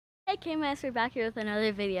Hi KMS, we're back here with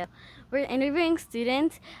another video. We're interviewing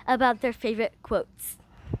students about their favorite quotes.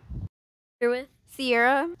 Here with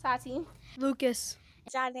Sierra, Tati, Lucas,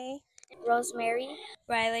 Johnny, Rosemary,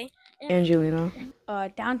 Riley, Angelina.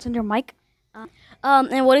 Down syndrome Mike.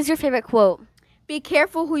 And what is your favorite quote? be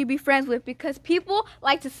careful who you be friends with because people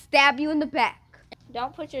like to stab you in the back.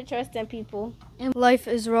 Don't put your trust in people. Life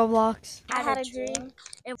is Roblox. I had a dream.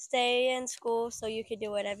 And stay in school so you can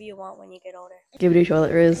do whatever you want when you get older. Give it a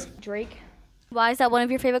Charlotte Riz. Drake. Why is that one of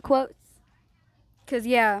your favorite quotes? Cause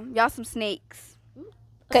yeah, y'all some snakes.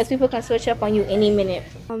 Because people can switch up on you any minute.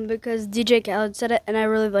 Because DJ Khaled said it, and I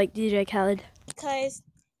really like DJ Khaled. Because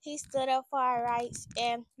he stood up for our rights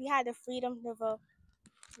and we had the freedom to vote.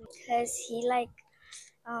 Because he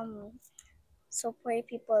support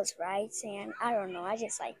people's rights, and I don't know, I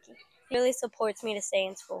just like it. He really supports me to stay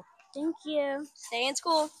in school. Thank you. Stay in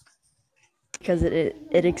school. Because it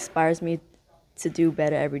inspires me to do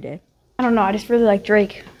better every day. I don't know, I just really like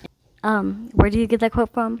Drake. Where do you get that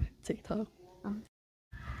quote from? TikTok.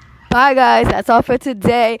 Bye guys, that's all for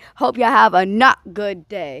today. Hope y'all have a not good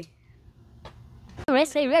day.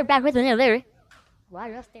 We're back with another. Why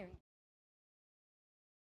are you staring?